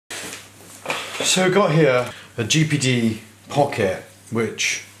So we got here a GPD Pocket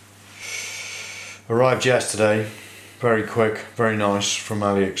which arrived yesterday, very quick, very nice, from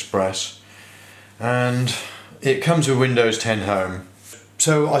AliExpress, and it comes with Windows 10 Home.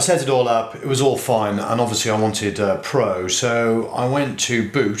 So I set it all up, it was all fine, and obviously I wanted Pro, so I went to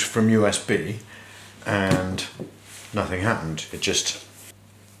boot from USB and nothing happened. It just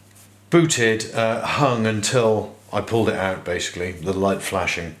booted, hung until I pulled it out, basically, the light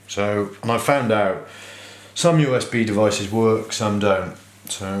flashing. So, and I found out some USB devices work, some don't.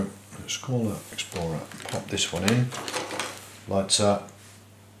 So let's call that Explorer, pop this one in, lights up,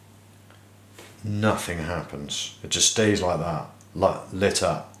 nothing happens. It just stays like that, lit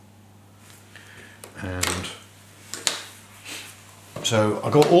up. And so I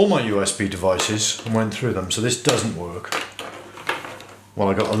got all my USB devices and went through them. So this doesn't work. Well,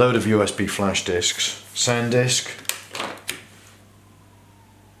 I got a load of USB flash disks, SanDisk,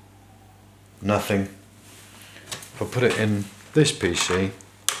 nothing. If I put it in this PC,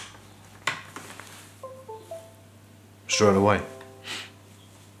 straight away,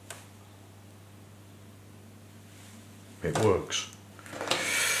 it works.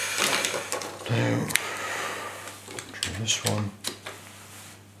 Now, try this one,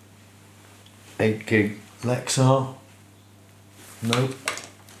 8 gig Lexar. Nope.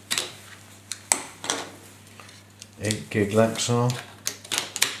 8 gig Lexar.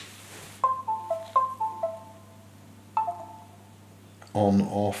 On,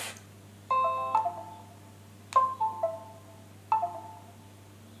 off.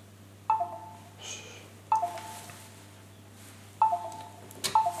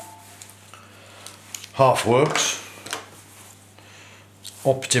 Half works.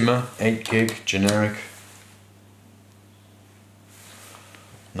 Optima 8 gig generic.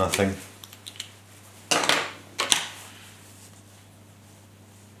 Nothing.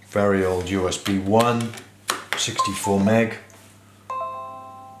 Very old USB 1, 64 meg.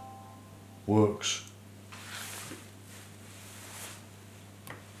 Works.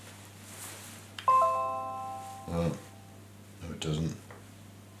 Oh, no it doesn't.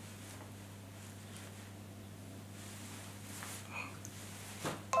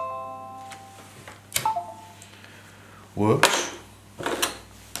 Works.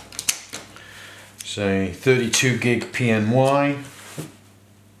 Say 32 gig PNY.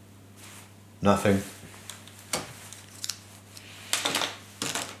 Nothing.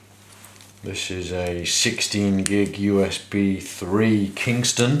 This is a 16 gig USB 3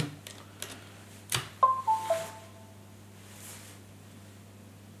 Kingston.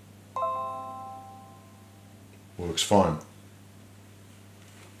 Works fine.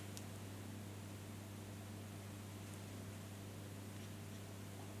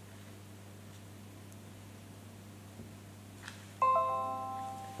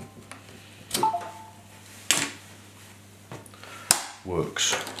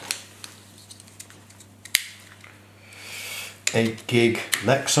 Works. 8 gig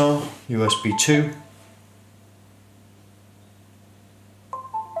Lexar, USB 2.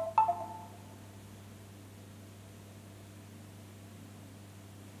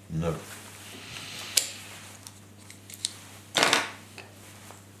 No.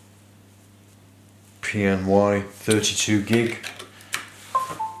 PNY 32 gig.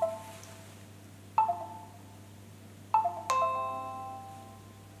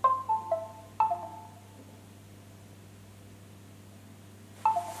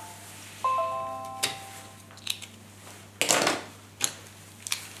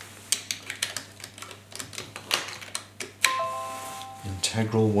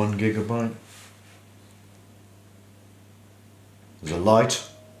 Integral 1 gigabyte. There's a light.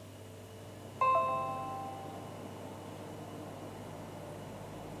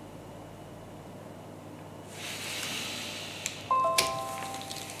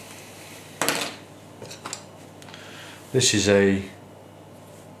 This is a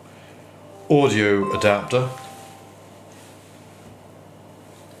audio adapter.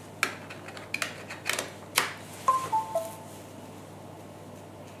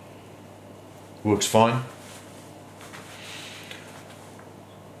 Works fine.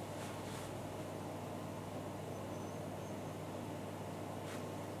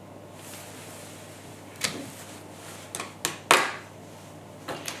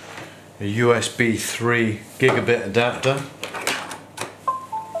 A USB 3 gigabit adapter.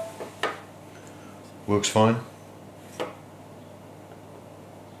 Works fine.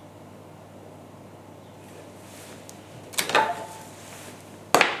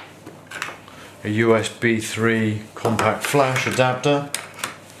 A USB 3 compact flash adapter.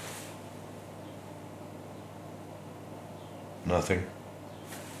 Nothing.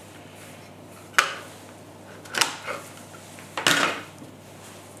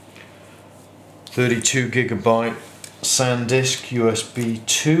 32 gigabyte SanDisk USB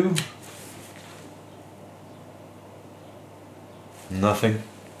 2. Nothing.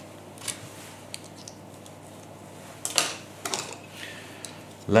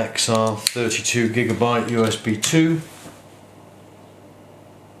 Lexar 32 gigabyte USB 2.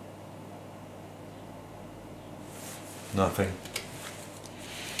 Nothing.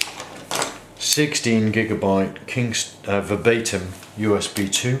 16 gigabyte verbatim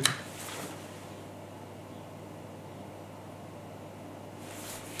USB 2.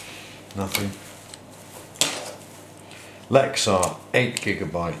 Nothing. Lexar 8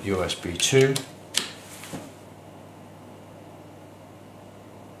 gigabyte USB 2.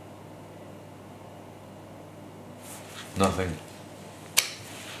 Nothing.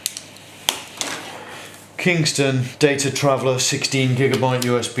 Kingston Data Traveler 16 gigabyte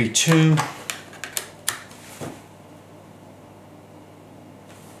USB 2.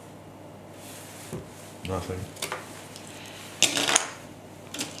 Nothing.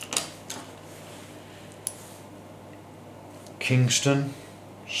 Kingston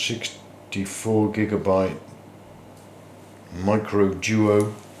 64 gigabyte Micro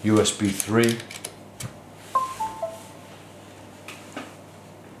Duo USB 3.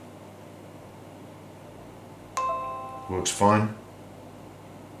 Works fine.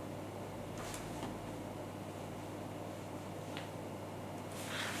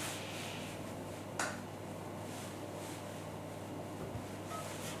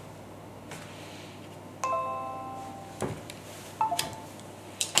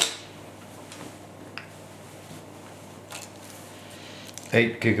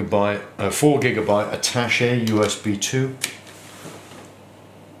 Four gigabyte attaché USB 2.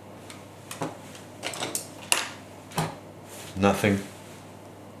 Nothing.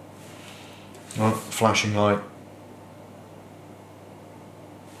 Oh, flashing light,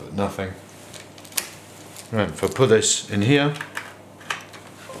 but nothing. Right, if I put this in here,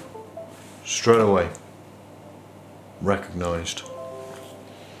 straight away recognized.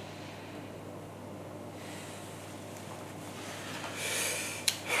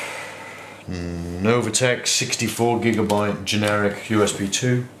 Novatech 64 gigabyte generic USB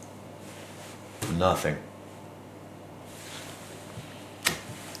 2. Nothing.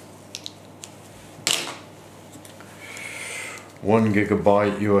 One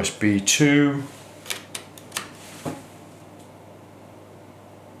gigabyte USB 2.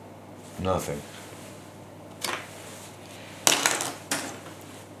 Nothing.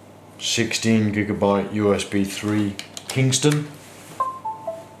 16 gigabyte USB 3 Kingston.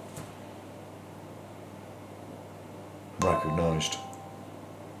 Recognized.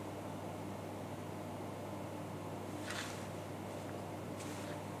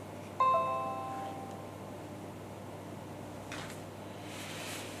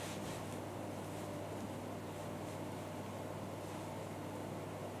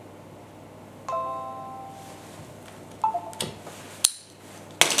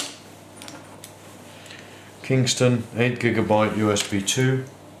 Kingston 8 gigabyte USB 2.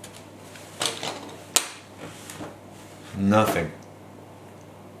 Nothing.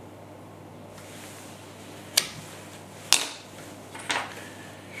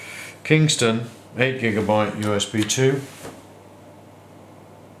 Kingston 8 gigabyte USB 2.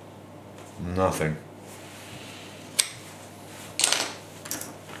 Nothing.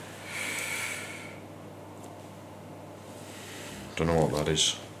 Don't know what that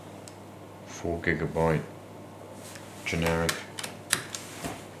is. 4 gigabyte generic.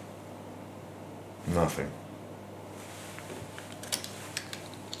 Nothing.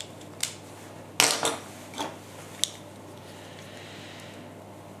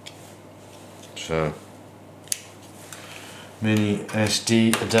 So, mini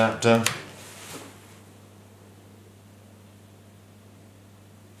SD adapter.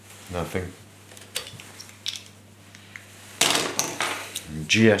 Nothing.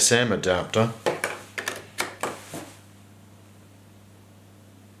 GSM adapter.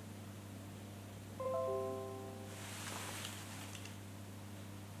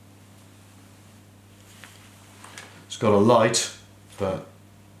 It's got a light, but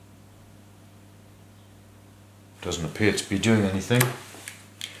doesn't appear to be doing anything.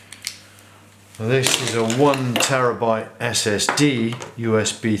 This is a 1 terabyte SSD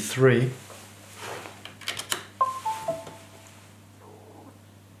USB 3.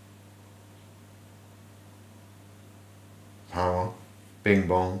 Power, bing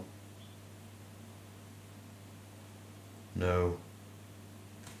bong. No.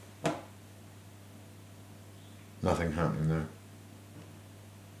 Nothing happening there.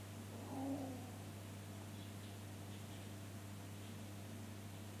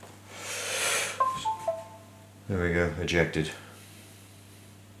 There we go, ejected.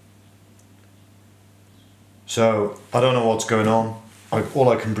 So I don't know what's going on. All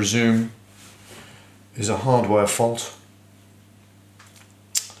I can presume is a hardware fault.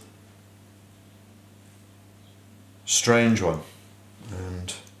 Strange one.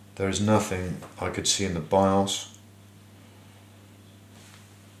 And there is nothing I could see in the BIOS.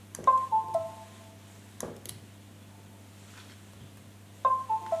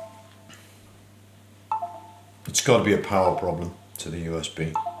 It's got to be a power problem to the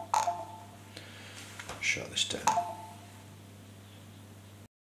USB. Shut this down.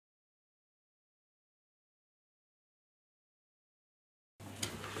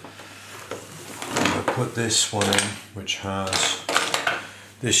 I'll put this one in, which has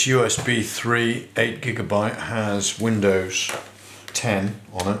this USB 3 8GB, has Windows 10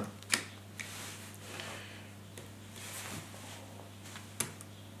 on it.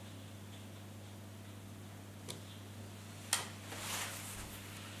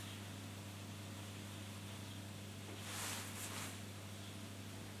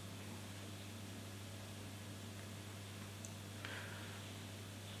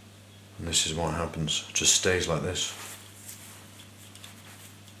 And this is what happens, it just stays like this.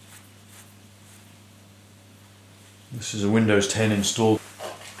 This is a Windows 10 installed.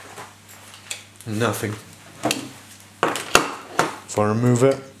 Nothing. If I remove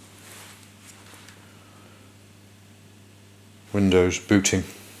it, Windows booting.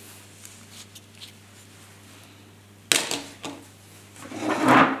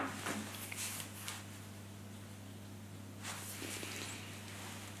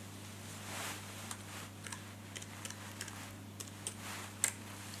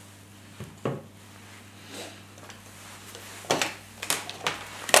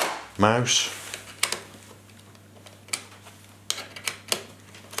 Mouse.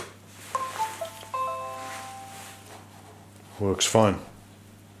 Works fine.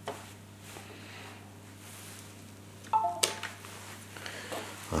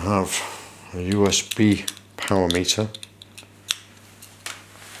 I have a USB power meter.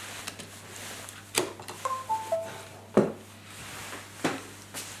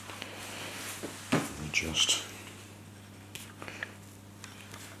 Just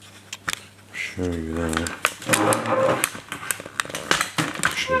show you there.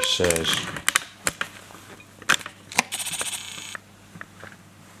 Actually says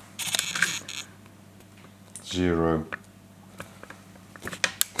 0.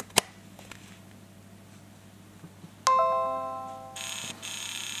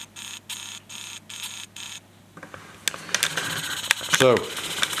 So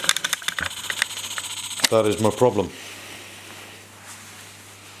that is my problem.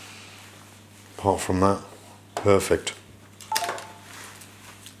 Apart from that, perfect.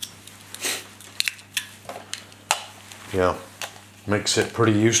 Yeah, makes it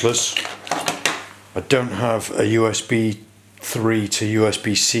pretty useless. I don't have a USB 3 to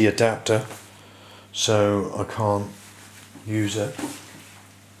USB-C adapter, so I can't use it.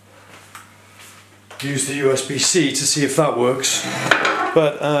 Use the USB-C to see if that works.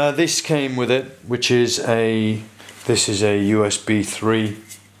 But this came with it, which is this is a USB 3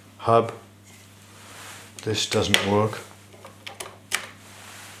 hub. This doesn't work.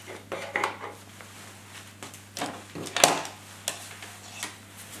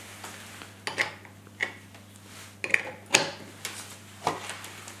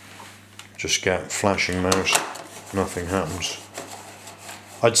 Just get flashing mouse, nothing happens.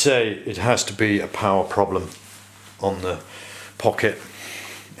 I'd say it has to be a power problem on the Pocket.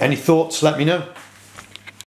 Any thoughts? Let me know.